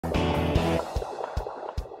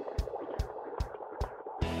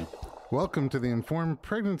Welcome to the Informed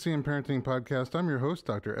Pregnancy and Parenting Podcast. I'm your host,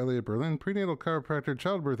 Dr. Elliot Berlin, prenatal chiropractor,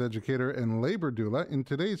 childbirth educator, and labor doula. In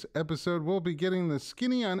today's episode, we'll be getting the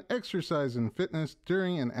skinny on exercise and fitness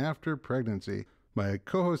during and after pregnancy. My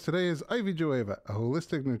co-host today is Ivy Joeva, a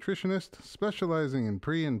holistic nutritionist specializing in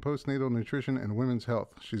pre- and postnatal nutrition and women's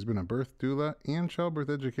health. She's been a birth doula and childbirth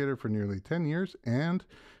educator for nearly 10 years and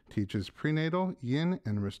teaches prenatal, yin,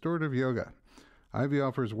 and restorative yoga. Ivy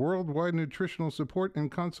offers worldwide nutritional support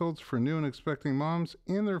and consults for new and expecting moms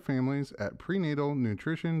and their families at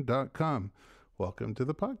prenatalnutrition.com. Welcome to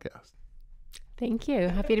the podcast. Thank you.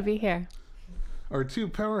 Happy to be here. Our two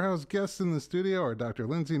powerhouse guests in the studio are Dr.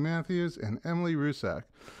 Lindsey Mathews and Emily Russak.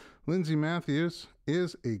 Lindsey Mathews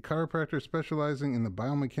is a chiropractor specializing in the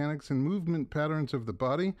biomechanics and movement patterns of the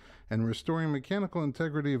body and restoring mechanical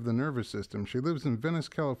integrity of the nervous system. She lives in Venice,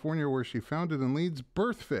 California, where she founded and leads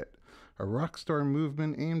BirthFit, a rock star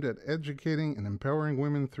movement aimed at educating and empowering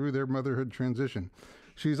women through their motherhood transition.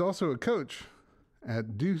 She's also a coach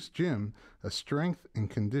at Deuce Gym, a strength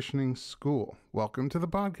and conditioning school. Welcome to the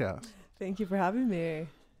podcast. Thank you for having me.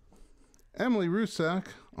 Emily Russak,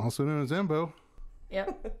 also known as Embo.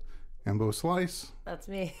 Yep. Embo Slice. That's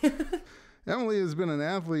me. Emily has been an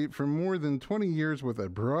athlete for more than 20 years with a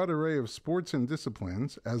broad array of sports and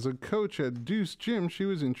disciplines. As a coach at Deuce Gym, she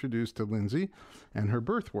was introduced to Lindsey and her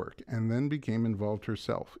birth work and then became involved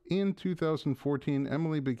herself. In 2014,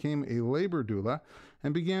 Emily became a labor doula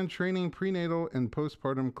and began training prenatal and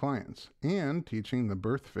postpartum clients and teaching the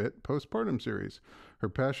BirthFit postpartum series. Her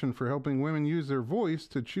passion for helping women use their voice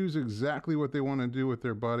to choose exactly what they want to do with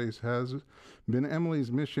their bodies has been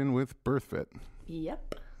Emily's mission with BirthFit.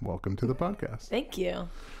 Yep. Welcome to the podcast. Thank you.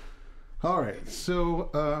 All right.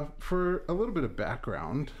 So for a little bit of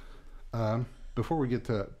background, before we get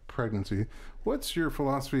to pregnancy, what's your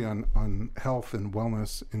philosophy on health and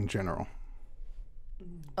wellness in general?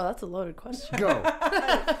 Oh, that's a loaded question. Go.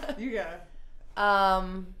 You got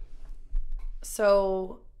it.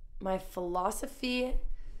 So my philosophy,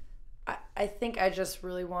 I think I just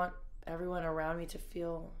really want everyone around me to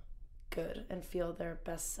feel good and feel their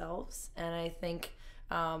best selves. And I think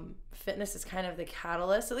fitness is kind of the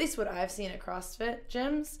catalyst, at least what I've seen at CrossFit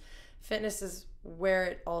gyms. Fitness is where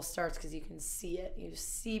it all starts because you can see it. You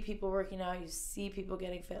see people working out, you see people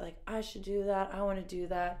getting fit, like, I should do that, I want to do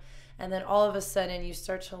that. And then all of a sudden you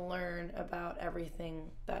start to learn about everything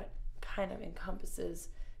that kind of encompasses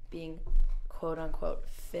being quote unquote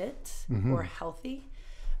fit or healthy.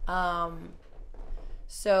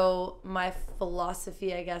 So my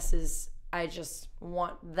philosophy, I guess, is I just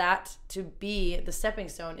want that to be the stepping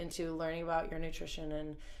stone into learning about your nutrition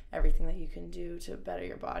and everything that you can do to better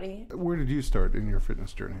your body. Where did you start in your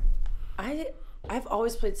fitness journey? I've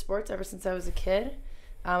always played sports ever since I was a kid.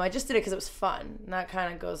 I just did it because it was fun, and that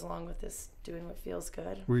kind of goes along with this doing what feels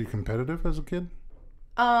good. Were you competitive as a kid?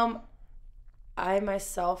 I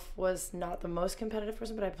myself was not the most competitive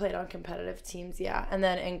person, but I played on competitive teams, yeah. And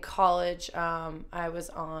then in college, I was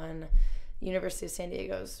on University of San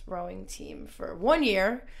Diego's rowing team for 1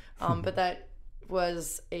 year, but that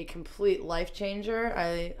was a complete life changer.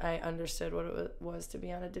 I understood what it was to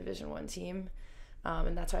be on a Division I team,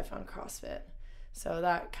 and that's how I found CrossFit. So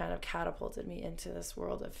that kind of catapulted me into this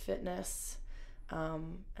world of fitness,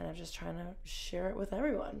 and I'm just trying to share it with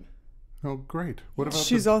everyone. Oh, great. What about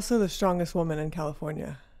She's also the strongest woman in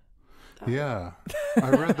California. Yeah. I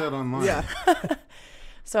read that online. Yeah.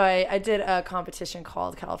 So I did a competition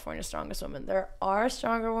called California Strongest Woman. There are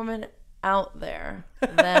stronger women out there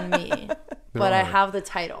than me, but I have the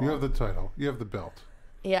title. You have the title. You have the belt.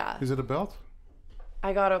 Yeah. Is it a belt?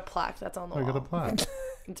 I got a plaque that's on the wall. I got a plaque.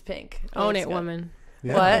 It's pink. Own it, good. woman.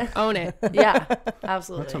 Yeah. What? Own it. Yeah,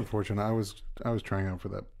 absolutely. That's unfortunate. I was trying out for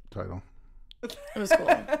that title. It was cool.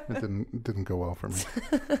 It didn't go well for me.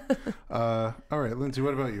 All right, Lindsey,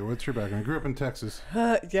 what about you? What's your background? I grew up in Texas.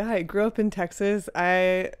 Yeah, I grew up in Texas.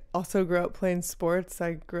 I also grew up playing sports.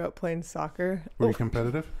 I grew up playing soccer. Were you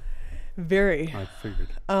competitive? Very. I figured.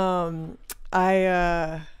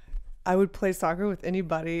 I would play soccer with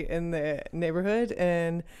anybody in the neighborhood,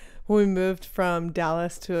 and when we moved from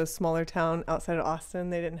Dallas to a smaller town outside of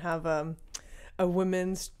Austin, they didn't have a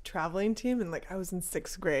women's traveling team, and I was in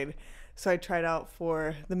 6th grade. So I tried out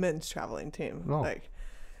for the men's traveling team. Oh. I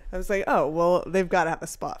was like, oh, well, they've got to have a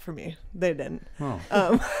spot for me. They didn't. Oh.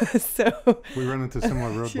 So we run into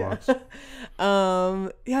similar roadblocks.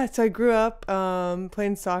 Yeah. So I grew up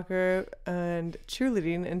playing soccer and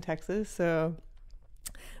cheerleading in Texas. So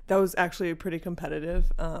that was actually pretty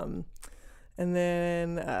competitive. And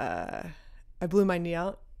then I blew my knee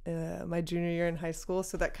out my junior year in high school.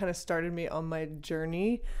 So that kind of started me on my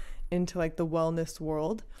journey into the wellness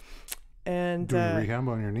world. And doing rehab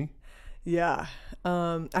on your knee? Yeah.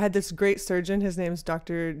 I had this great surgeon. His name's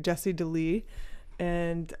Dr. Jesse DeLee,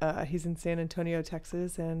 and he's in San Antonio,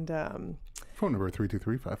 Texas. And phone number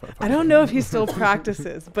 323-555. I don't know if he still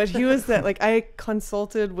practices, but he was that, like, I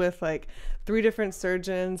consulted with like 3 different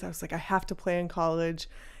surgeons. I was like, I have to play in college.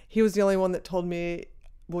 He was the only one that told me,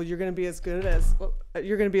 well, you're going to be as good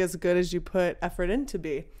as you put effort in to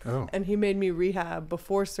be. Oh. And he made me rehab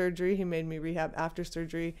before surgery. He made me rehab after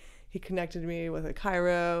surgery. He connected me with a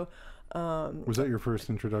chiro. Was that your first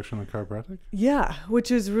introduction to chiropractic? Yeah,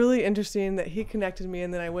 which is really interesting that he connected me,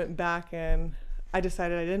 and then I went back and I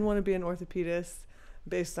decided I didn't want to be an orthopedist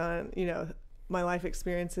based on, my life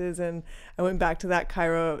experiences. And I went back to that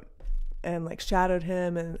chiro and like shadowed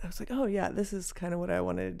him, and I was like, oh yeah, this is kind of what I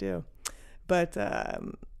wanted to do. But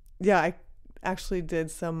I actually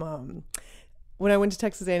did some, when I went to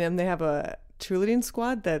Texas A&M, they have a cheerleading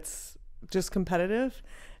squad that's just competitive.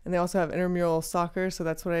 And they also have intramural soccer, so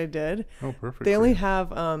that's what I did. Oh, perfect. They only have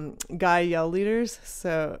guy yell leaders,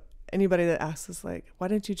 so anybody that asks us, like, why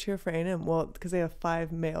didn't you cheer for A&M? Well, because they have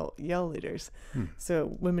 5 male yell leaders,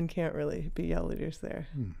 so women can't really be yell leaders there.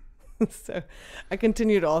 So I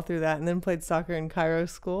continued all through that, and then played soccer in Cairo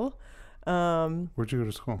school. Where'd you go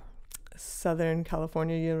to school? Southern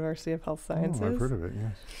California University of Health Sciences. Oh, I've heard of it,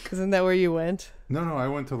 yes. Isn't that where you went? No, I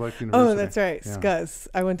went to Life University. Oh, that's right. Yeah. SCUS.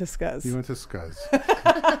 I went to SCUS. You went to SCUS.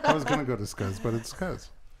 I was going to go to SCUS, but it's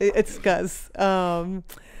SCUS. It's SCUS.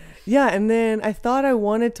 Yeah, and then I thought I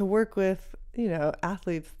wanted to work with,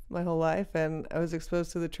 athletes my whole life, and I was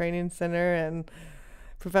exposed to the training center and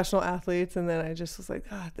professional athletes, and then I just was like,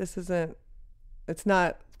 it's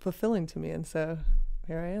not fulfilling to me, and so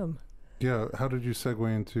here I am. Yeah, how did you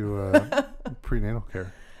segue into prenatal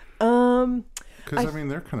care? Because,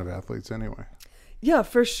 they're kind of athletes anyway. Yeah,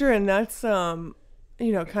 for sure, and that's, kind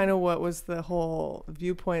of what was the whole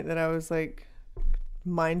viewpoint that I was like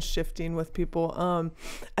mind shifting with people.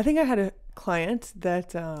 I think I had a client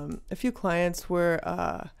that, a few clients where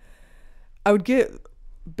I would get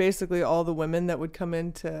basically all the women that would come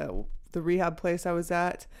into the rehab place I was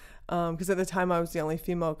at, because at the time I was the only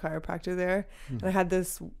female chiropractor there. And I had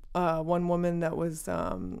this one woman that was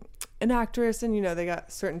an actress, and they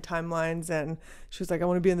got certain timelines, and she was like, I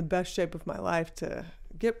want to be in the best shape of my life to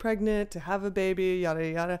get pregnant, to have a baby, yada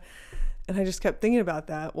yada. And I just kept thinking about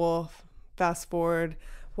that. Well, fast forward,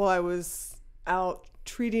 while I was out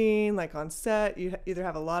treating, like on set, you either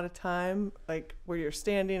have a lot of time like where you're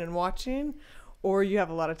standing and watching, or you have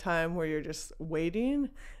a lot of time where you're just waiting.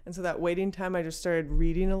 And so that waiting time, I just started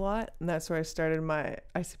reading a lot. And that's where I started my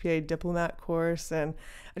ICPA diplomat course. And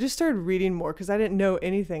I just started reading more because I didn't know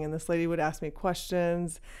anything. And this lady would ask me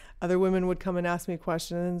questions. Other women would come and ask me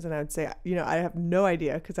questions. And I would say, I have no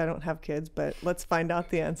idea because I don't have kids, but let's find out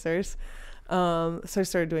the answers. So I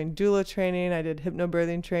started doing doula training. I did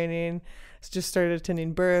hypnobirthing training. Just started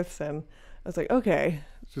attending births. And I was like, okay.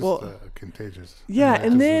 It's just contagious. Yeah,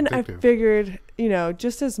 and then I figured,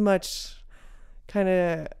 just as much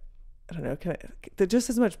just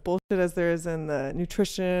as much bullshit as there is in the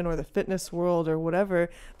nutrition or the fitness world or whatever,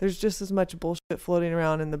 there's just as much bullshit floating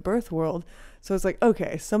around in the birth world. So it's like,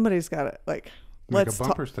 okay, somebody's got to make a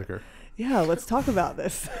bumper sticker. Yeah, let's talk about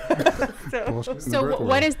this. So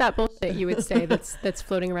what is that bullshit you would say that's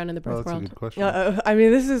floating around in the birth world? That's a good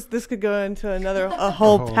question. This could go into a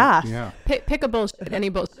whole path. Yeah. Pick a bullshit, any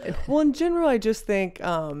bullshit. Well, in general, I just think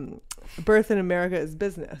birth in America is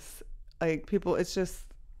business. Like people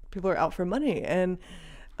are out for money, and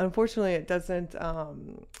unfortunately, it doesn't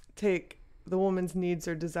take the woman's needs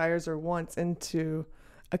or desires or wants into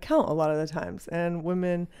account a lot of the times, and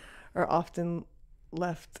women are often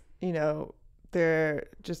left. They're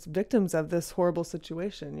just victims of this horrible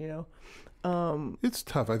situation, It's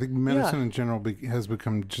tough. I think medicine in general has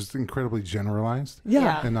become just incredibly generalized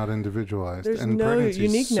and not individualized. There's and no pregnancy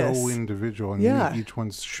uniqueness. is so individual, and each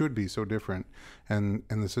one should be so different, and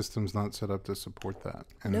the system's not set up to support that.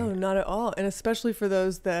 And no, not at all. And especially for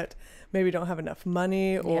those that maybe don't have enough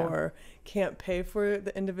money or can't pay for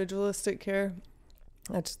the individualistic care.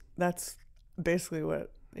 That's basically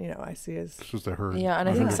what I see as just a herd. Yeah, and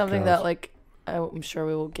I think something that I'm sure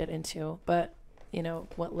we will get into, but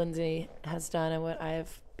what Lindsey has done and what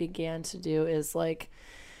I've began to do is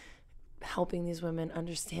helping these women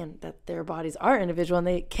understand that their bodies are individual and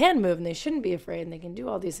they can move and they shouldn't be afraid and they can do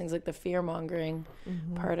all these things, like the fear mongering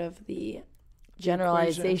part of the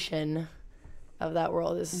generalization of that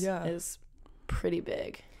world is pretty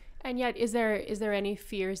big. And yet, is there any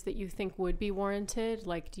fears that you think would be warranted?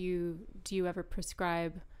 Like, do you ever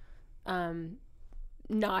prescribe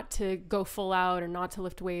not to go full out or not to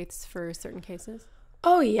lift weights for certain cases?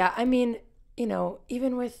 Oh yeah, I mean,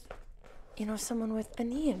 even with, someone with a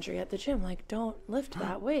knee injury at the gym, like, don't lift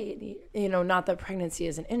that weight. Not that pregnancy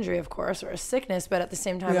is an injury, of course, or a sickness, but at the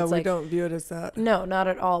same time, it's we like, don't view it as that. No, not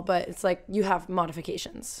at all. But it's like you have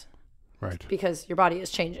modifications. Right. Because your body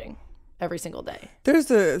is changing every single day.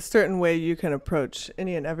 There's a certain way you can approach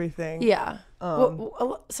any and everything. Yeah.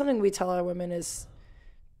 Something we tell our women is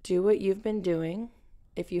do what you've been doing.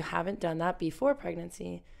 If you haven't done that before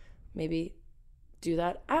pregnancy, maybe do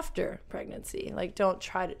that after pregnancy. Like, don't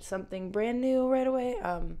try something brand new right away.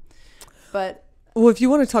 But if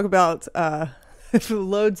you want to talk about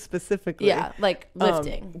load specifically, like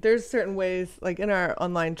lifting, there's certain ways, like in our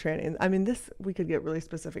online training. I mean, we could get really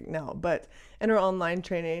specific now, but in our online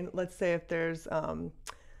training, let's say if there's a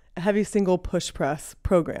heavy single push press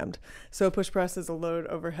programmed. So a push press is a load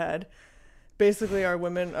overhead. Basically, our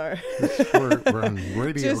women are we're on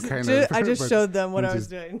radio I just showed them what I was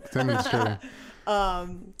doing. Demonstrating.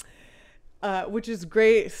 Which is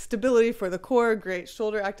great stability for the core, great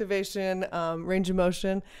shoulder activation, range of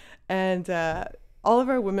motion. And all of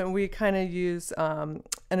our women, we kind of use an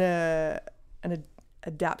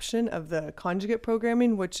adaptation of the conjugate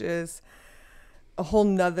programming, which is a whole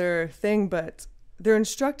nother thing, but they're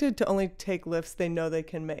instructed to only take lifts they know they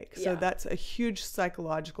can make. So that's a huge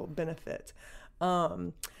psychological benefit.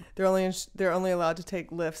 They're only allowed to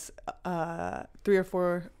take lifts, 3 or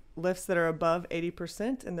 4 lifts that are above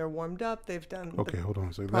 80%, and they're warmed up. They've done hold on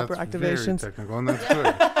a second. Proper that's activations. Very technical, and that's good.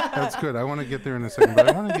 That's good. I want to get there in a second, but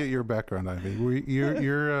I want to get your background, Ivy.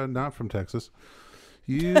 You're not from Texas.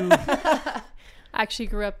 You I actually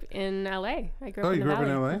grew up in LA. I grew up in the grew up in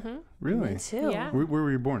Valley. LA? Mm-hmm. Really? Me too. Yeah. Where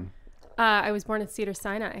were you born? I was born at Cedar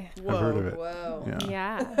Sinai. Whoa, I've heard of it. Whoa.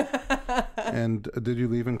 Yeah. And did you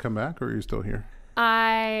leave and come back, or are you still here?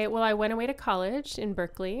 I went away to college in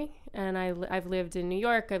Berkeley, and I've lived in New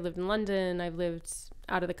York. I've lived in London. I've lived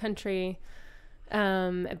out of the country.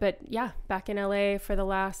 But yeah, back in LA for the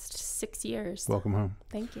last 6 years. Welcome home.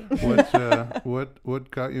 Thank you.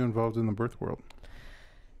 What got you involved in the birth world?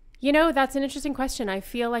 That's an interesting question. I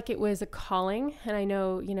feel like it was a calling, and I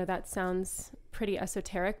know, that sounds pretty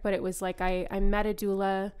esoteric, but it was like I met a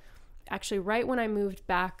doula actually right when I moved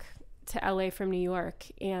back to LA from New York,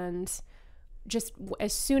 and just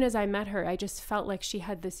as soon as I met her, I just felt like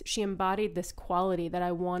she embodied this quality that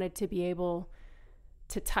I wanted to be able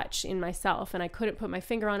to touch in myself, and I couldn't put my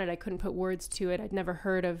finger on it. I couldn't put words to it. I'd never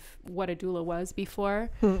heard of what a doula was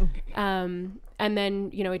before. And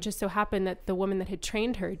then, it just so happened that the woman that had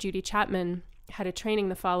trained her, Judy Chapman, had a training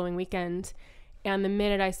the following weekend. And the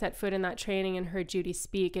minute I set foot in that training and heard Judy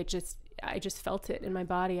speak, I just felt it in my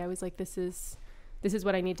body. I was like, this is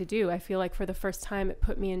what I need to do. I feel like for the first time, it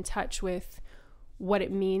put me in touch with what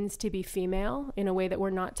it means to be female in a way that we're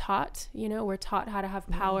not taught. We're taught how to have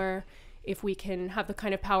power if we can have the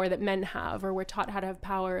kind of power that men have, or we're taught how to have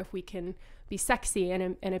power if we can be sexy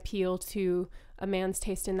and appeal to a man's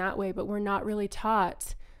taste in that way. But we're not really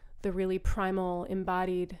taught the really primal,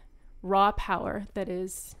 embodied, raw power that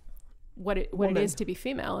is what it is to be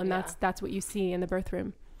female. And that's what you see in the birth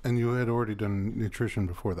room. And you had already done nutrition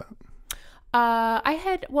before that.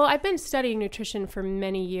 I've been studying nutrition for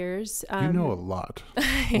many years. You know a lot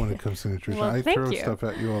when it comes to nutrition. Well, I thank throw you. stuff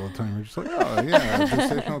at you all the time. You're just like, oh yeah,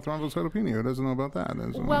 gestational thrombocytopenia. Who doesn't know about that?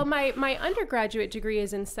 Well, my undergraduate degree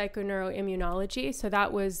is in psychoneuroimmunology, so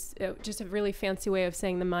that was just a really fancy way of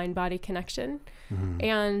saying the mind-body connection. Mm-hmm.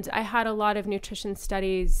 And I had a lot of nutrition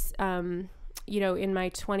studies, in my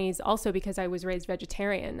 20s, also because I was raised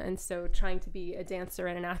vegetarian, and so trying to be a dancer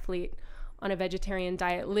and an athlete on a vegetarian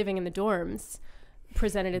diet, living in the dorms,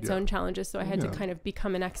 presented its own challenges. So I had to kind of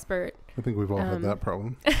become an expert. I think we've all had that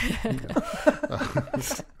problem.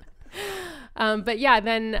 But yeah,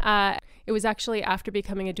 then it was actually after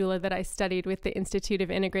becoming a doula that I studied with the Institute of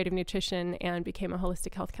Integrative Nutrition and became a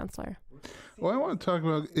holistic health counselor. Well, I want to talk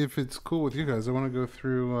about, if it's cool with you guys, I want to go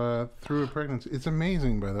through a pregnancy. It's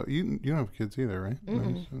amazing, by the way. You don't have kids either, right?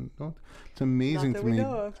 Mm-hmm. It's amazing to me. Not that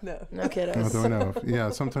we know of, no. No kidding. Not that we know of.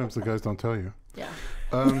 Yeah, sometimes the guys don't tell you. Yeah.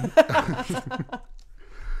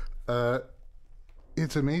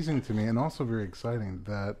 It's amazing to me, and also very exciting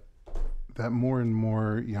that more and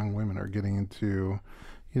more young women are getting into,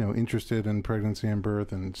 interested in pregnancy and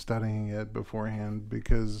birth and studying it beforehand,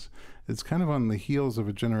 because it's kind of on the heels of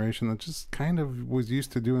a generation that just kind of was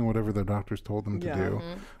used to doing whatever their doctors told them to do.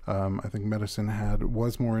 Mm-hmm. I think medicine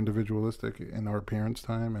was more individualistic in our parents'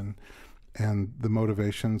 time, and the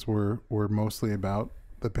motivations were mostly about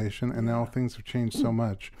the patient, and now things have changed so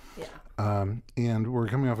much. Yeah. And we're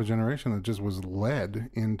coming off a generation that just was led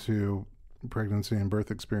into pregnancy and birth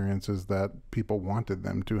experiences that people wanted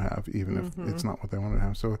them to have, even if it's not what they wanted to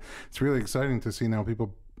have. So it's really exciting to see now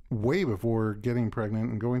people way before getting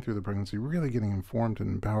pregnant and going through the pregnancy, really getting informed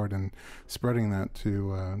and empowered and spreading that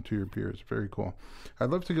to your peers. Very cool. I'd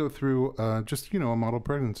love to go through just, a model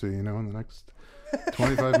pregnancy, in the next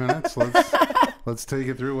 25 minutes. Let's take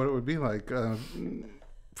it through what it would be like.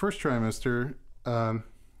 First trimester,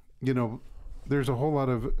 there's a whole lot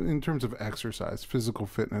of, in terms of exercise, physical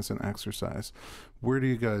fitness and exercise. Where do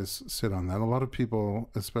you guys sit on that? A lot of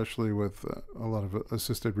people, especially with a lot of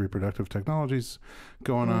assisted reproductive technologies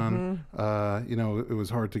going on, it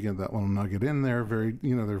was hard to get that little nugget in there.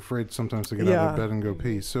 They're afraid sometimes to get out of bed and go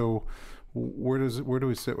pee. So where do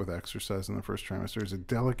we sit with exercise in the first trimester? Is it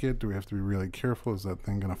delicate? Do we have to be really careful? Is that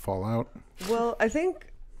thing going to fall out? Well, I think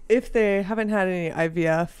if they haven't had any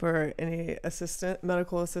IVF or any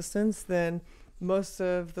medical assistance, then most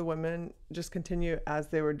of the women just continue as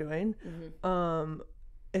they were doing.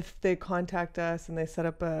 If they contact us and they set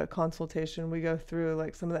up a consultation, we go through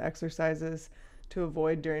like some of the exercises to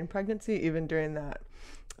avoid during pregnancy, even during that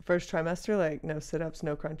first trimester, like no sit-ups,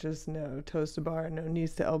 no crunches, no toes to bar, no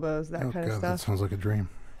knees to elbows, that kind of stuff. That sounds like a dream.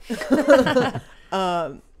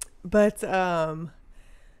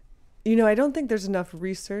 I don't think there's enough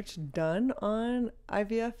research done on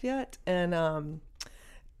IVF yet. And,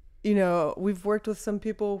 we've worked with some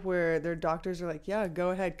people where their doctors are like, yeah, go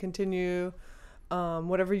ahead, continue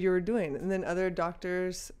whatever you were doing. And then other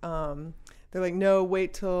doctors, they're like, no,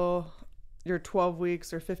 wait till you're 12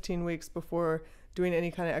 weeks or 15 weeks before doing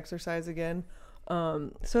any kind of exercise again.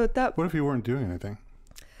 So at that, what if you weren't doing anything?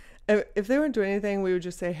 If they weren't doing anything, we would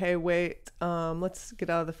just say, hey, wait, let's get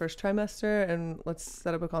out of the first trimester and let's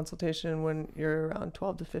set up a consultation when you're around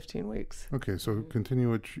 12 to 15 weeks. Okay, so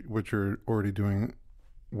continue what you're already doing,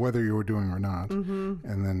 whether you were doing or not.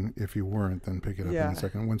 And then if you weren't, then pick it up in a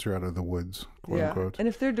second once you're out of the woods, quote unquote. And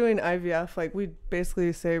if they're doing IVF, like we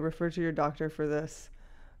basically say, refer to your doctor for this.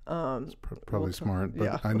 It's probably smart,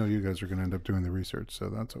 but I know you guys are going to end up doing the research, so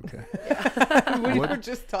that's okay. We were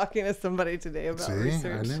just talking to somebody today about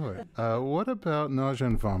research. I knew it. What about nausea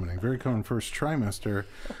and vomiting? Very common first trimester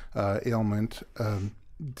ailment.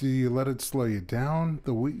 Do you let it slow you down?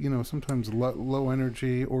 Sometimes low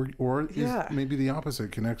energy, or is maybe the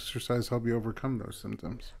opposite? Can exercise help you overcome those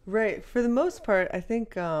symptoms? Right. For the most part, I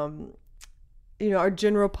think our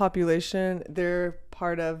general population, they're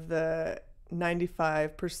part of the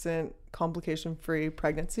 95% complication-free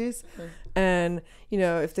pregnancies. And,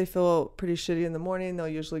 if they feel pretty shitty in the morning, they'll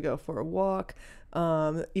usually go for a walk,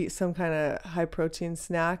 eat some kind of high-protein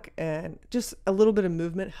snack, and just a little bit of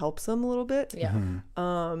movement helps them a little bit. Yeah.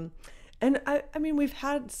 And I mean, we've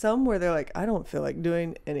had some where they're like, I don't feel like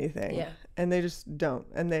doing anything. Yeah. And they just don't.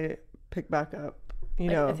 And they pick back up,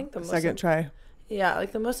 I think the second try. Yeah,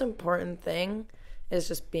 like the most important thing is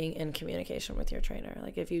just being in communication with your trainer.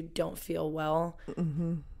 Like if you don't feel well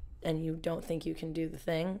and you don't think you can do the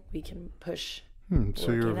thing, we can push.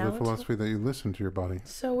 So you're of the philosophy that you listen to your body.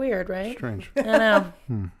 So weird, right? Strange. I know.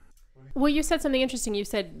 Well, you said something interesting. You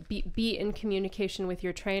said be in communication with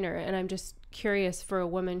your trainer. And I'm just curious, for a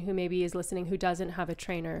woman who maybe is listening who doesn't have a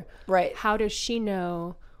trainer. Right. How does she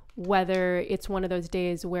know whether it's one of those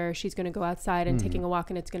days where she's going to go outside and taking a walk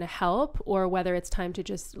and it's going to help, or whether it's time to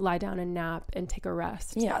just lie down and nap and take a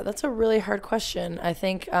rest? Yeah, that's a really hard question. I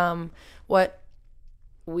think what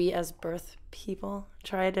we as birth people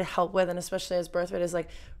try to help with, and especially as BirthFit, is like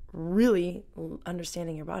really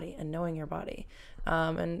understanding your body and knowing your body.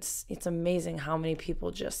 And it's amazing how many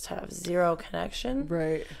people just have zero connection.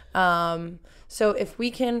 Right. So if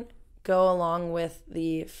we can go along with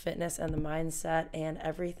the fitness and the mindset and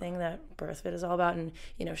everything that BirthFit is all about, and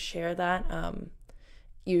share that,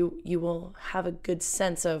 you will have a good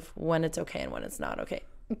sense of when it's okay and when it's not okay.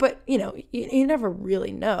 But you never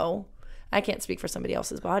really know. I can't speak for somebody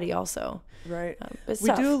else's body also. Right.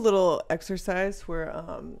 We do a little exercise where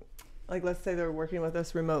like let's say they're working with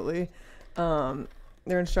us remotely, they're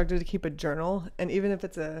instructed to keep a journal, and even if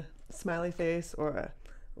it's a smiley face or a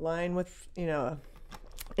line with a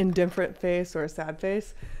indifferent face or a sad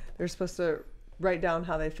face, they're supposed to write down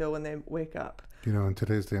how they feel when they wake up. In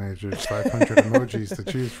today's day and age, there's 500 emojis to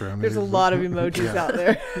choose from. There's a lot of emojis out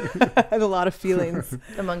there. And a lot of feelings.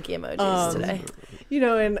 The monkey emojis today.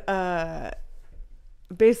 And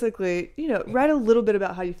basically, write a little bit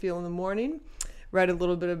about how you feel in the morning. Write a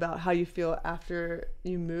little bit about how you feel after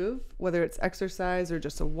you move, whether it's exercise or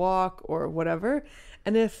just a walk or whatever.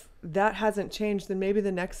 And if that hasn't changed, then maybe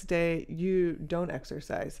the next day you don't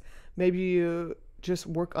exercise. Maybe you just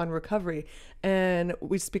work on recovery. And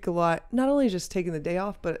we speak a lot, not only just taking the day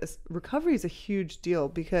off, but recovery is a huge deal,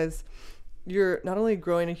 because you're not only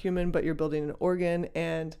growing a human, but you're building an organ,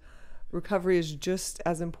 and recovery is just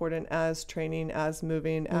as important as training, as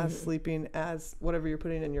moving, as sleeping, as whatever you're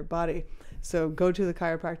putting in your body. So go to the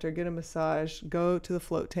chiropractor, get a massage, go to the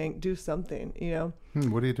float tank, do something, you know.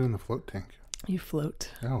 What do you do in the float tank? You float.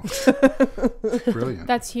 Oh, brilliant.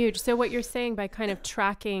 That's huge. So what you're saying, by kind of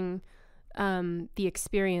tracking the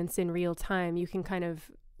experience in real time, you can kind of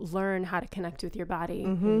learn how to connect with your body.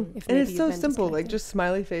 And it's so simple, like just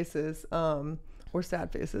smiley faces, or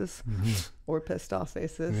sad faces, or pissed off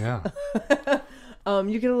faces. Yeah.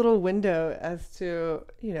 You get a little window as to,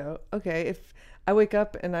 you know, okay, if I wake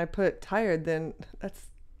up and I put tired, then that's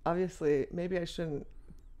obviously, maybe I shouldn't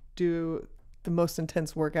do the most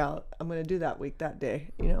intense workout I'm going to do that week, that day,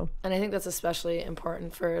 you know. And I think that's especially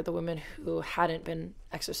important for the women who hadn't been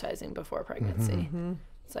exercising before pregnancy.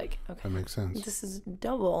 It's like, okay, That makes sense. this is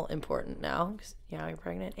double important now because you're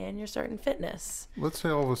pregnant and you're starting fitness. Let's say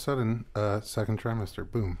all of a sudden, second trimester,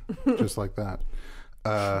 boom, just like that.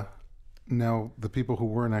 Now, the people who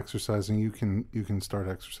weren't exercising, you can start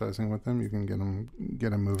exercising with them. You can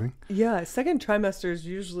get them moving. Yeah, second trimester is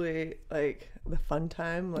usually like the fun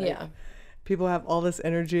time. Like, Yeah. people have all this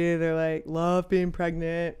energy. They're like, love being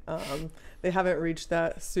pregnant. They haven't reached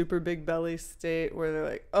that super big belly state where they're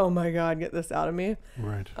like, oh my God, get this out of me.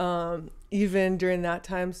 Right. Even during that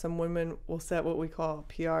time, some women will set what we call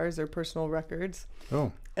PRs, or personal records.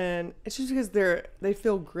 Oh. And it's just because they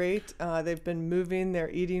feel great. They've been moving. They're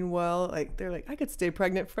eating well. Like, they're like, I could stay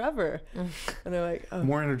pregnant forever. And they're like, oh.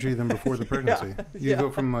 More energy than before the pregnancy. You go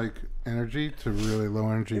from like energy to really low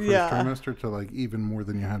energy first trimester to like even more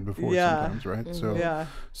than you had before sometimes, right? So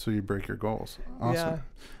so you break your goals. Awesome.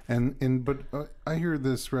 But I hear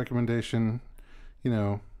this recommendation, you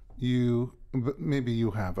know, but maybe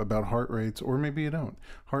you have, about heart rates, or maybe you don't.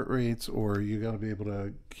 Heart rates, or you got to be able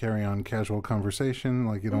to carry on casual conversation.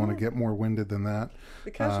 Like, you don't want to get more winded than that.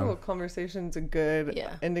 The casual conversation's a good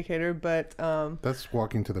indicator, but that's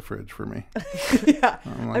walking to the fridge for me.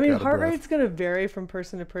 I mean, heart rate's going to vary from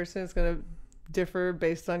person to person. It's going to differ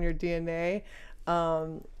based on your DNA.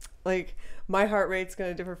 Like, my heart rate's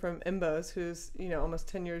going to differ from Embo's, who's, you know, almost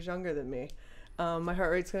 10 years younger than me. My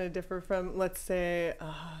heart rate's going to differ from, let's say,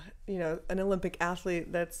 you know, an Olympic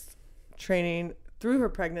athlete that's training through her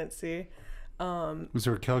pregnancy. Was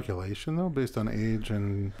there a calculation, though, based on age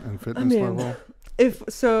and fitness level?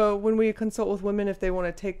 So when we consult with women, if they want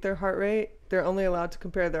to take their heart rate, they're only allowed to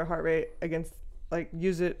compare their heart rate against, like,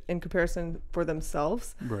 use it in comparison for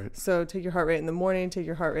themselves. Right. So take your heart rate in the morning, take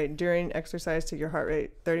your heart rate during exercise, take your heart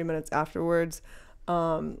rate 30 minutes afterwards.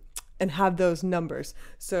 And have those numbers.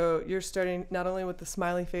 So you're starting not only with the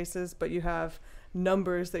smiley faces, but you have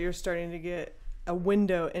numbers that you're starting to get a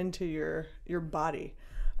window into your body,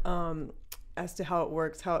 as to how it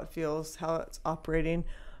works, how it feels, how it's operating,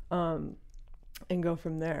 and go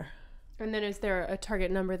from there. And then is there a target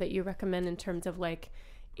number that you recommend in terms of like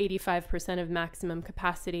 85% of maximum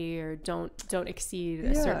capacity, or don't exceed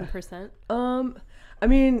a certain percent? I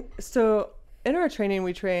mean, so in our training,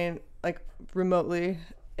 we train like remotely.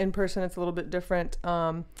 In person, it's a little bit different,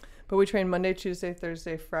 but we train Monday, Tuesday,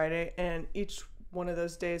 Thursday, Friday, and each one of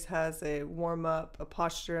those days has a warm-up, a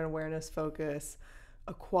posture and awareness focus,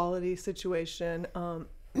 a quality situation,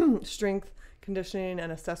 strength, conditioning,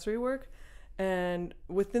 and accessory work. And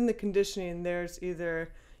within the conditioning, there's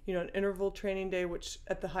either, you know, an interval training day, which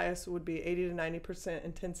at the highest would be 80 to 90%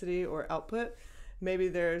 intensity or output. Maybe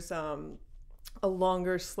there's a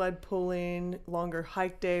longer sled pulling, longer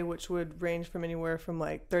hike day, which would range from anywhere from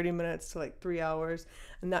like 30 minutes to like 3 hours.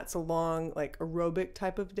 And that's a long, like, aerobic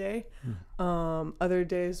type of day. Other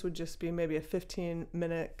days would just be maybe a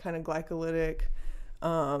 15-minute kind of glycolytic.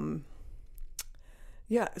 So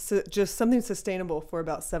just something sustainable for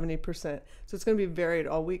about 70%. So it's going to be varied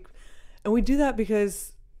all week. And we do that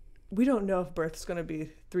because we don't know if birth's going to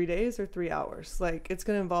be 3 days or 3 hours. Like, it's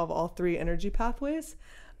going to involve all three energy pathways.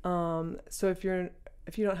 So if you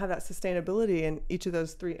don't have that sustainability in each of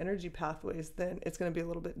those three energy pathways, then it's going to be a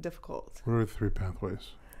little bit difficult. What are the three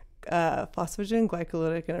pathways? Phosphagen,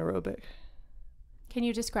 glycolytic, and aerobic. Can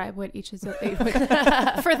you describe what each is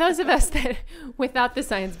for those of us that without the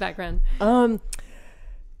science background?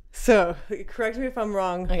 So correct me if I'm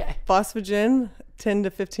wrong. Okay. Phosphagen, 10 to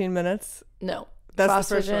 15 minutes. No. That's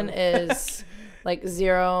the first Phosphagen one. is like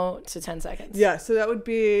 0 to 10 seconds. Yeah, so that would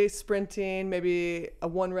be sprinting, maybe a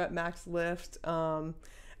 1 rep max lift,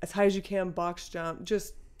 as high as you can, box jump,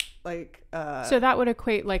 just like so that would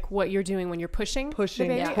equate like what you're doing when you're pushing the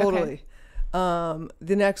baby? Yeah, totally. Okay.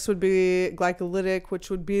 The next would be glycolytic, which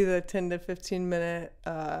would be the 10 to 15 minute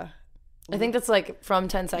I think that's like from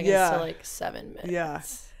 10 seconds to like 7 minutes. Yeah.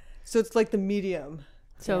 So it's like the medium.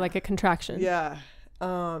 So like a contraction. Yeah.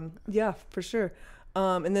 Yeah, for sure.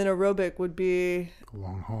 And then aerobic would be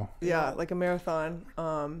long haul. Yeah, like a marathon.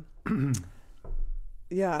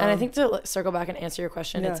 Yeah. And I think to circle back and answer your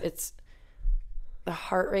question, it's the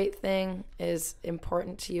heart rate thing is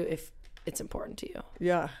important to you if it's important to you.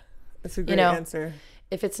 Yeah. That's a great answer.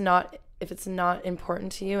 If it's not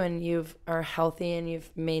important to you and you are healthy and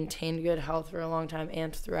you've maintained good health for a long time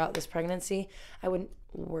and throughout this pregnancy, I wouldn't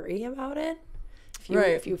worry about it.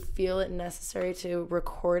 If you feel it necessary to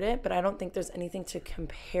record it, but I don't think there's anything to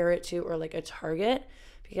compare it to or like a target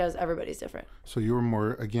because everybody's different. So you were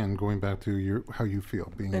more, again, going back to how you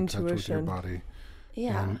feel, being in touch with your body.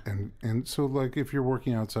 Yeah. And so like if you're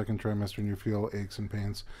working out second trimester and you feel aches and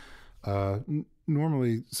pains,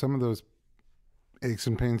 normally some of those aches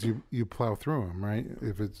and pains you plow through them, right?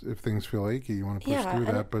 If things feel achy, you want to push through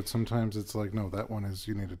that, but sometimes it's like, no, that one is,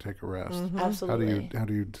 you need to take a rest. Mm-hmm. Absolutely. How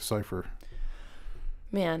do you decipher?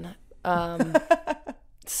 Man,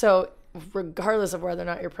 so regardless of whether or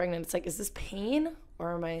not you're pregnant, it's like, is this pain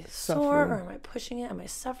or am I sore or am I pushing it? Am I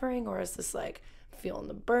suffering or is this like feeling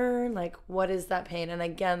the burn? Like, what is that pain? And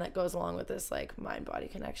again, that goes along with this like mind-body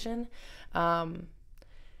connection.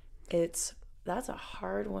 That's a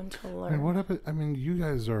hard one to learn. You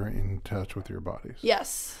guys are in touch with your bodies.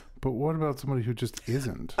 Yes. But what about somebody who just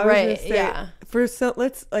isn't? Right. Yeah. For some,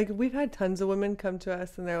 we've had tons of women come to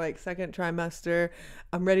us and they're like, second trimester,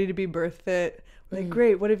 I'm ready to be BirthFit. We're like,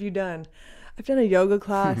 great. What have you done? I've done a yoga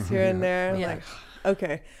class here and there. I'm like,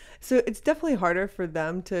 okay. So it's definitely harder for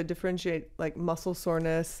them to differentiate like muscle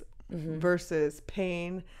soreness versus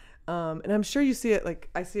pain. And I'm sure you see it, like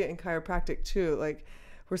I see it in chiropractic too. Like,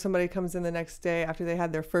 where somebody comes in the next day after they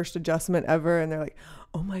had their first adjustment ever and they're like,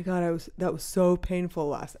 oh my God, that was so painful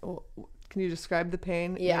last. Well, can you describe the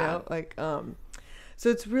pain? Yeah. So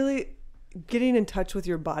it's really getting in touch with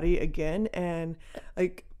your body again, and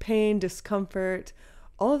like pain, discomfort,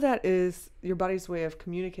 all of that is your body's way of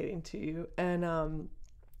communicating to you. And,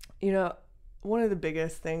 one of the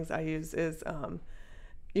biggest things I use is,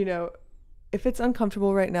 if it's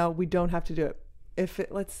uncomfortable right now, we don't have to do it.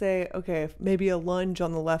 Let's say, if maybe a lunge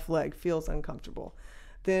on the left leg feels uncomfortable,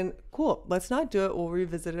 then cool, let's not do it. We'll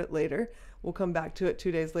revisit it later. We'll come back to it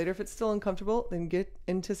 2 days later. If it's still uncomfortable, then get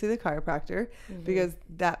in to see the chiropractor because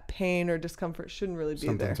that pain or discomfort shouldn't really be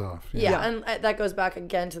Something's there. off. Yeah. And that goes back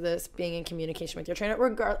again to this being in communication with your trainer,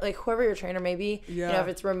 like whoever your trainer may be, if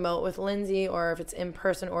it's remote with Lindsey or if it's in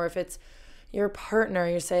person or if it's your partner,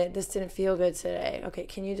 you say, this didn't feel good today. Okay,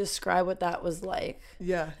 can you describe what that was like?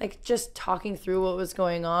 Yeah. Like just talking through what was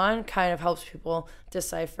going on kind of helps people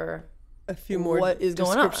decipher a few more what is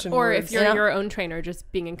going on. Or words. if you're your own trainer,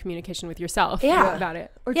 just being in communication with yourself about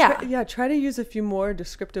it. Or try to use a few more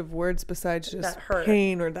descriptive words besides just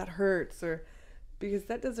pain or that hurts, or because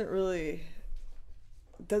that doesn't really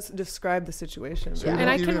describe the situation. So and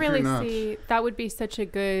I can really see that would be such a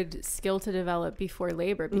good skill to develop before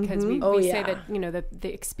labor because we say that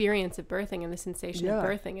the experience of birthing and the sensation of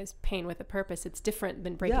birthing is pain with a purpose. It's different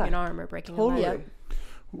than breaking an arm or breaking a leg.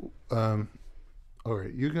 All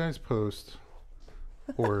right, you guys post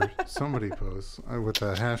or somebody posts with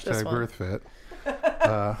the hashtag BirthFit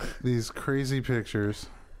these crazy pictures,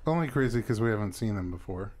 only crazy because we haven't seen them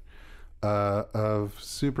before, of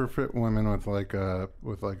super fit women with like a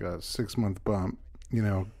 6-month bump,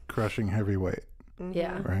 crushing heavy weight.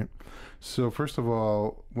 Yeah. Right. So first of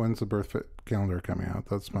all, when's the BirthFit calendar coming out?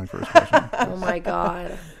 That's my first question. Oh my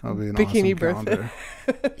God. That'll be an bikini awesome calendar.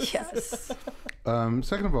 Yes.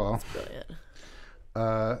 Second of all, that's brilliant.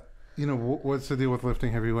 What's the deal with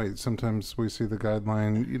lifting heavy weights? Sometimes we see the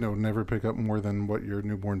guideline, never pick up more than what your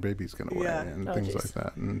newborn baby's going to weigh and things like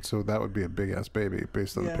that. And so that would be a big ass baby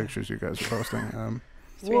based on the pictures you guys are posting.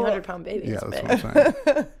 300-pound baby. Yeah, that's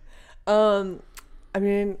what I'm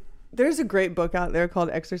saying. There's a great book out there called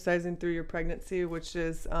Exercising Through Your Pregnancy, which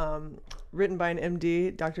is written by an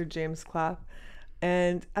MD, Dr. James Clapp.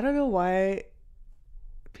 And I don't know why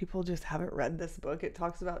people just haven't read this book. It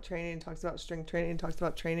talks about training, talks about strength training, talks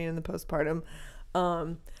about training in the postpartum.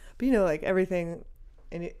 But everything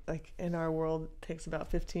in our world takes about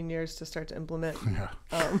 15 years to start to implement.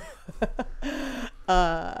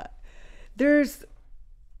 There's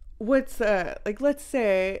let's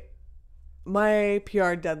say my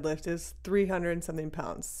PR deadlift is 300 and something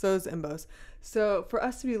pounds. So is Embo's. So for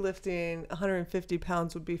us to be lifting 150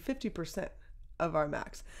 pounds would be 50% of our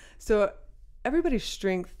max. So everybody's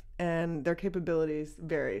strength and their capabilities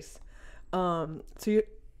varies.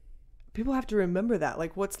 People have to remember that.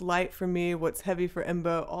 Like what's light for me, what's heavy for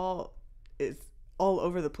Embo, is all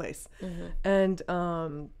over the place. And,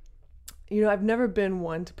 I've never been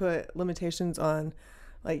one to put limitations on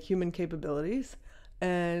like human capabilities.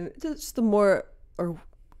 And just the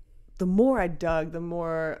the more I dug, the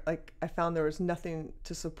more like I found there was nothing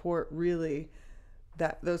to support really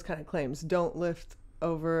those kind of claims. Don't lift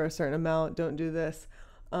over a certain amount. Don't do this.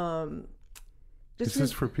 Is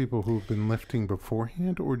this for people who've been lifting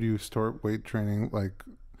beforehand, or do you start weight training like?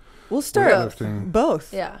 We'll start weightlifting?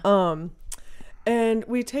 Both. Yeah. And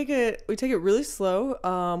we take it really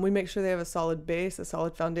slow. We make sure they have a solid base, a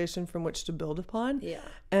solid foundation from which to build upon. Yeah.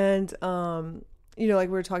 And like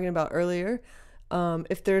we were talking about earlier,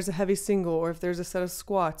 if there's a heavy single or if there's a set of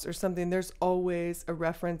squats or something, there's always a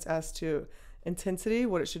reference as to intensity,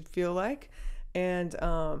 what it should feel like. And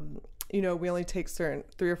we only take certain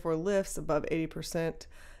 3 or 4 lifts above 80%,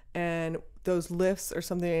 and those lifts are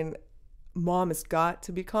something mom has got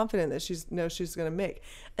to be confident that she's going to make.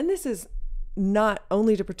 And this is not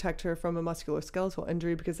only to protect her from a musculoskeletal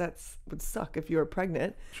injury, because would suck if you were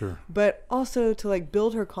pregnant. Sure. But also to like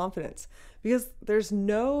build her confidence, because there's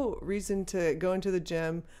no reason to go into the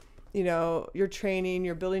gym. You're training,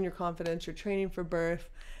 you're building your confidence, you're training for birth,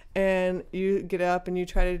 and you get up and you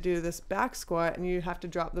try to do this back squat and you have to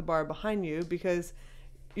drop the bar behind you because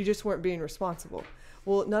you just weren't being responsible.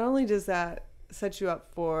 Well, not only does that set you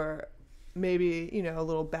up for maybe, a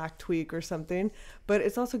little back tweak or something, but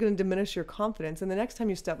it's also going to diminish your confidence. And the next time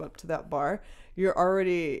you step up to that bar, you're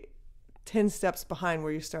already 10 steps behind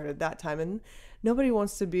where you started that time. And nobody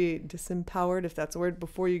wants to be disempowered, if that's a word,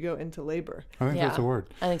 before you go into labor. I think that's a word.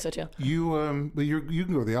 I think so too. But you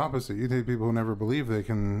can go the opposite. You take people who never believe they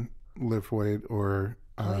can lift weight, or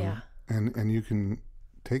and you can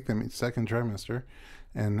take them each second trimester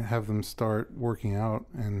and have them start working out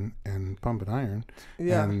and pump and iron.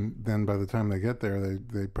 Yeah. And then by the time they get there,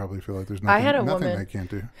 they probably feel like there's nothing they can't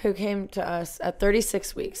do. Who came to us at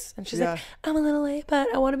 36 weeks, and she's like, I'm a little late,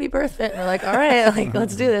 but I want to be BirthFit. And we're like, all right, like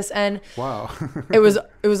let's do this. And wow, it was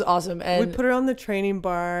awesome. And we put her on the training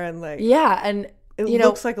bar and like and it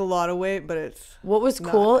looks like a lot of weight, but it's what was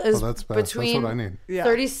cool is that's between what I need.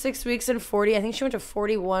 36 weeks and 40. I think she went to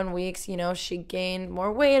 41 weeks. She gained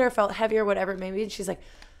more weight or felt heavier, whatever it may be. And she's like,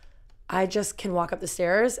 I just can walk up the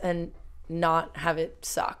stairs and not have it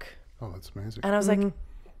suck. Oh, that's amazing. And I was like,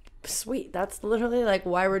 sweet. That's literally like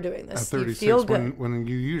why we're doing this. At 36, you feel good. When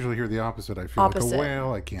you usually hear the opposite, I feel like a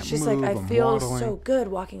whale. I can't She's move. She's like, I feel waddling. so good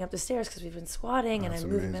walking up the stairs because we've been squatting and That's I'm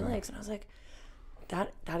moving amazing. my legs. And I was like,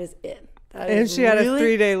 that is it. And she had a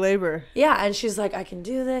 3-day labor. Yeah, and she's like, I can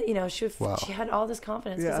do that. She had all this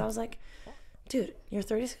confidence because I was like, dude, you're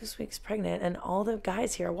 36 weeks pregnant and all the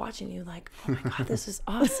guys here are watching you like, oh my God, this is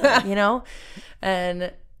awesome,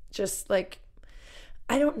 And just like,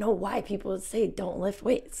 I don't know why people would say don't lift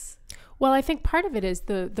weights. Well, I think part of it is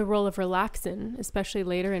the role of relaxin, especially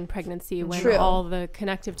later in pregnancy when True. all the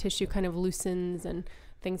connective tissue kind of loosens and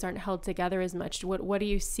things aren't held together as much. What do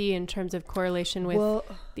you see in terms of correlation with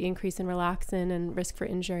the increase in relaxin and risk for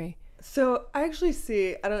injury? So I actually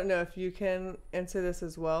see, I don't know if you can answer this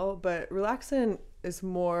as well, but relaxin has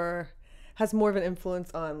more of an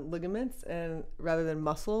influence on ligaments and rather than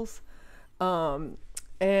muscles.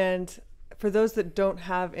 And for those that don't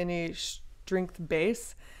have any strength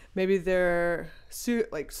base, maybe they're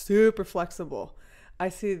super flexible. I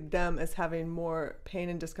see them as having more pain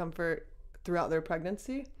and discomfort throughout their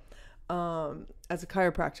pregnancy as a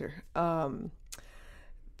chiropractor.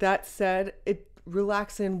 That said,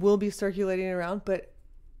 relaxin will be circulating around, but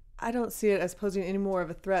I don't see it as posing any more of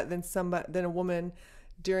a threat than a woman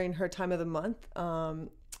during her time of the month.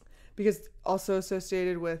 Because also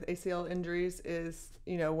associated with ACL injuries is,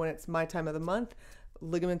 when it's my time of the month,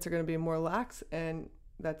 ligaments are going to be more lax, and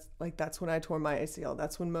that's when I tore my ACL.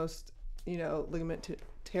 That's when most, ligament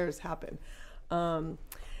tears happen.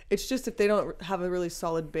 It's just if they don't have a really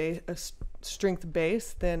solid base, a strength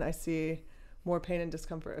base, then I see more pain and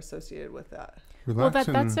discomfort associated with that. Well,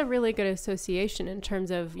 that's a really good association in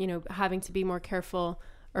terms of, having to be more careful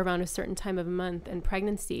around a certain time of month and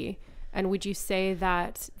pregnancy. And would you say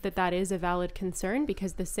that is a valid concern?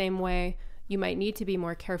 Because the same way you might need to be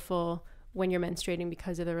more careful when you're menstruating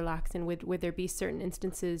because of the relaxin, would there be certain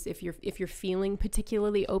instances if you're feeling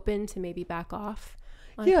particularly open to maybe back off?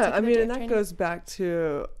 Yeah, I mean, and that goes back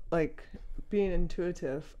to like being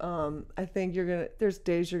intuitive. I think there's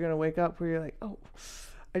days you're gonna wake up where you're like, oh,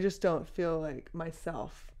 I just don't feel like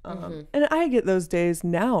myself. And I get those days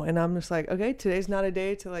now, and I'm just like, okay, today's not a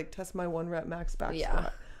day to like test my 1 rep max back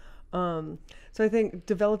squat. So I think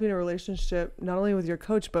developing a relationship not only with your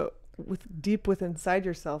coach but deep inside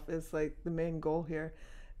yourself is like the main goal here.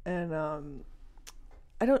 And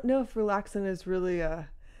I don't know if relaxin is really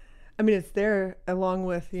it's there along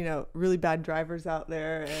with, really bad drivers out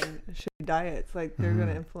there and shitty diets. Like they're going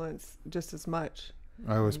to influence just as much.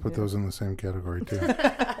 I always put those in the same category too.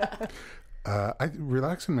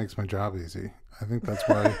 Relaxing makes my job easy. I think that's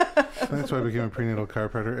why I became a prenatal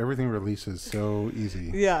chiropractor. Everything releases so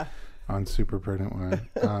easy. Yeah. On super pregnant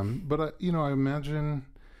women. But I imagine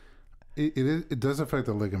it does affect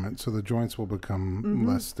the ligament, so the joints will become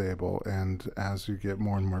less stable. And as you get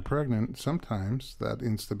more and more pregnant, sometimes that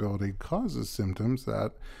instability causes symptoms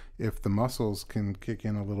that, if the muscles can kick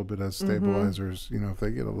in a little bit as stabilizers, if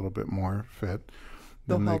they get a little bit more fit,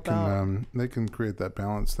 then they can create that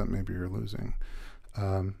balance that maybe you're losing.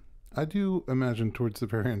 I do imagine towards the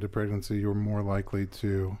very end of pregnancy, you're more likely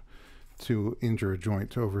to injure a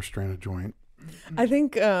joint, to overstrain a joint. I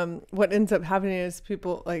think what ends up happening is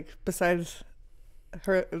people, like, besides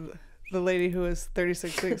the lady who was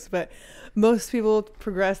 36 weeks, but most people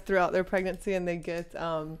progress throughout their pregnancy and they get,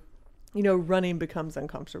 running becomes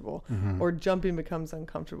uncomfortable or jumping becomes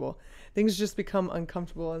uncomfortable. Things just become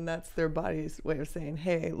uncomfortable, and that's their body's way of saying,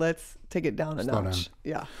 hey, let's take it down a notch.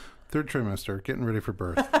 Yeah. Third trimester, getting ready for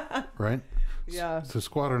birth, right? Yeah. To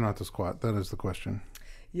squat or not to squat? That is the question.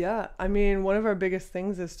 Yeah. I mean, one of our biggest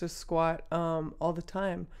things is to squat all the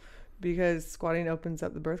time, because squatting opens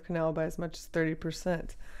up the birth canal by as much as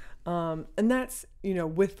 30%. And that's,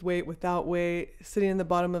 with weight, without weight, sitting in the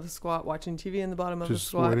bottom of a squat, watching TV in the bottom of a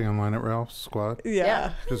squat. Just waiting on line at Ralph's, squat?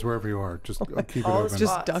 Yeah. Just wherever you are. Just keep it open.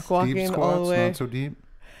 Just duck walking deep squats, all the way. not so deep?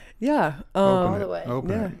 Yeah. Open all the way. Open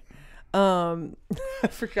yeah. it. I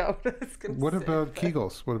forgot what I was going to say. What about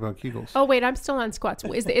Kegels? Oh, wait, I'm still on squats.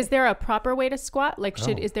 Is there a proper way to squat? Like,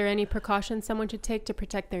 is there any precautions someone should take to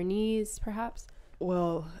protect their knees, perhaps?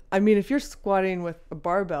 Well, I mean, if you're squatting with a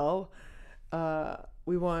barbell,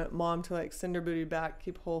 we want mom to, like, send her booty back,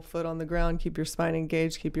 keep whole foot on the ground, keep your spine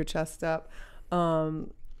engaged, keep your chest up.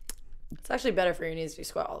 It's actually better for your knees if you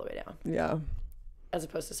squat all the way down. Yeah. As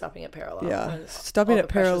opposed to stopping at parallel. Yeah. Stopping at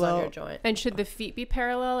parallel. On your joint. And should the feet be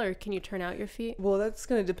parallel, or can you turn out your feet? Well, that's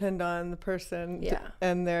going to depend on the person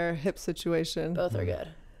and their hip situation. Both are good.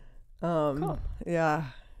 Cool. Yeah.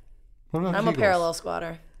 What about I'm Kegels? a parallel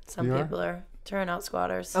squatter. Some You people are turnout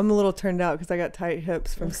squatters. I'm a little turned out because I got tight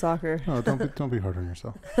hips from soccer. Oh, don't be hard on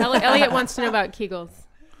yourself. Elliot wants to know about Kegels.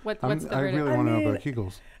 What's the I verdict? really want to know about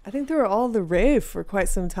Kegels. I think they were all the rave for quite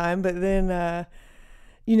some time, but then,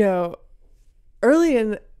 early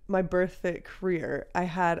in my BirthFit career, I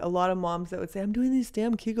had a lot of moms that would say, I'm doing these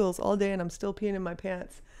damn Kegels all day and I'm still peeing in my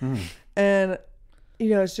pants. And,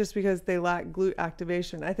 it's just because they lack glute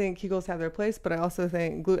activation. I think Kegels have their place, but I also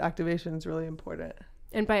think glute activation is really important.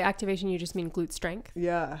 And by activation, you just mean glute strength?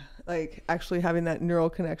 Yeah, like actually having that neural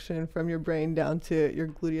connection from your brain down to your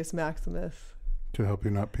gluteus maximus. To help you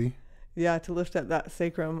not pee? Yeah, to lift up that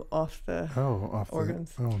sacrum off the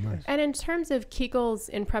organs. Nice. And in terms of Kegels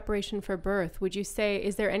in preparation for birth, would you say,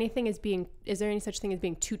 is there any such thing as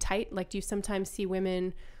being too tight? Like, do you sometimes see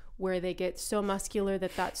women where they get so muscular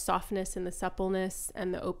that softness and the suppleness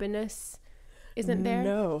and the openness isn't there?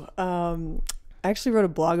 No. I actually wrote a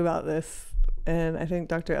blog about this, and I think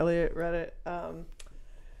Dr. Elliott read it.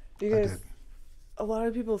 Because a lot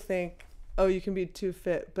of people think, you can be too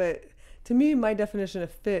fit, but to me, my definition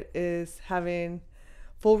of fit is having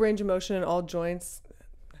full range of motion in all joints,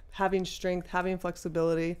 having strength, having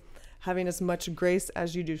flexibility, having as much grace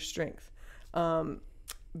as you do strength,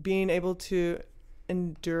 being able to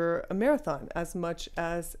endure a marathon as much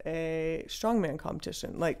as a strongman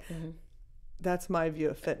competition. Like, that's my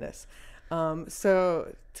view of fitness.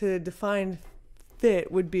 So to define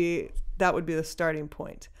fit would be the starting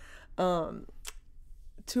point.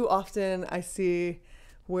 Too often I see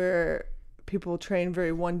where people train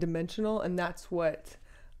very one-dimensional, and that's what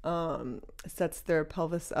sets their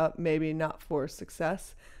pelvis up maybe not for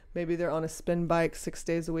success. Maybe they're on a spin bike 6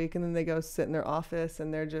 days a week, and then they go sit in their office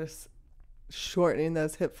and they're just shortening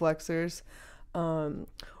those hip flexors.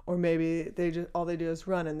 Or maybe all they do is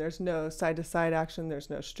run, and there's no side-to-side action, there's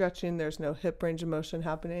no stretching, there's no hip range of motion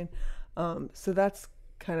happening. So that's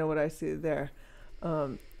kind of what I see there.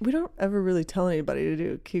 We don't ever really tell anybody to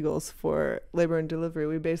do Kegels for labor and delivery.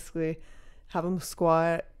 We basically have them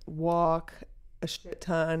squat, walk a shit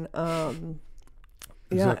ton.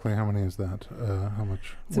 Exactly how many is that? How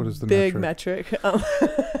much? What is the big metric?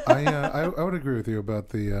 I would agree with you about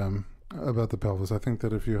the pelvis. I think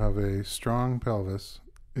that if you have a strong pelvis,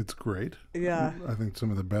 it's great. Yeah. I think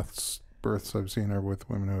some of the best births I've seen are with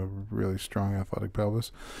women who have really strong athletic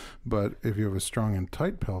pelvis. But if you have a strong and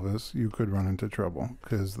tight pelvis, you could run into trouble,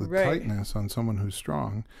 because the tightness on someone who's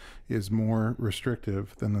strong is more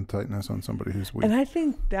restrictive than the tightness on somebody who's weak. And I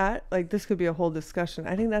think that, this could be a whole discussion.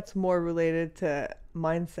 I think that's more related to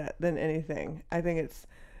mindset than anything. I think it's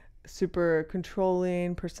super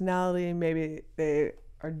controlling personality. Maybe they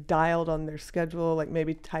are dialed on their schedule, like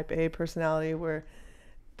maybe type A personality, where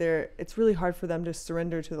it's really hard for them to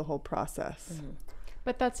surrender to the whole process. Mm-hmm.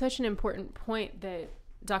 But that's such an important point that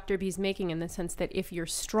Dr. B's making, in the sense that if you're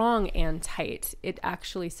strong and tight, it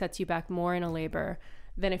actually sets you back more in a labor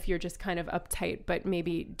than if you're just kind of uptight, but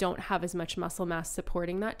maybe don't have as much muscle mass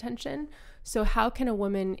supporting that tension. So how can a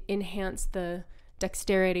woman enhance the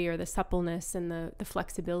dexterity or the suppleness and the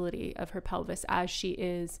flexibility of her pelvis as she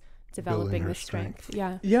is developing the strength?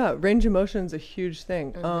 Yeah, range of motion is a huge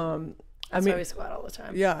thing. That's why we squat all the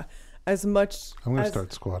time. Yeah, as much I'm going to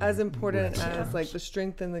start squatting. as important as like the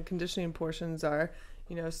strength and the conditioning portions are,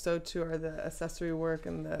 you know, so too are the accessory work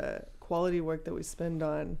and the quality work that we spend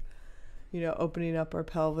on, you know, opening up our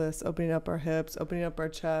pelvis, opening up our hips, opening up our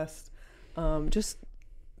chest, just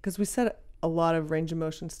because we set a lot of range of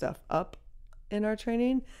motion stuff up in our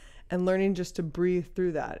training, and learning just to breathe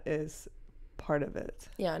through that is part of it.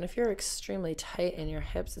 Yeah, and if you're extremely tight in your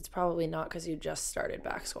hips, it's probably not because you just started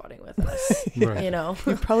back squatting with us. Right. You know,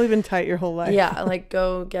 You've probably been tight your whole life. yeah, like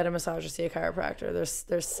go get a massage or see a chiropractor.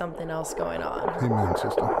 There's something else going on. Amen,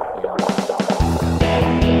 sister.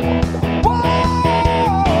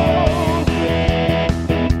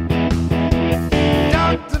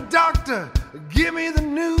 Doctor, give me the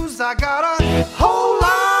news. I got a whole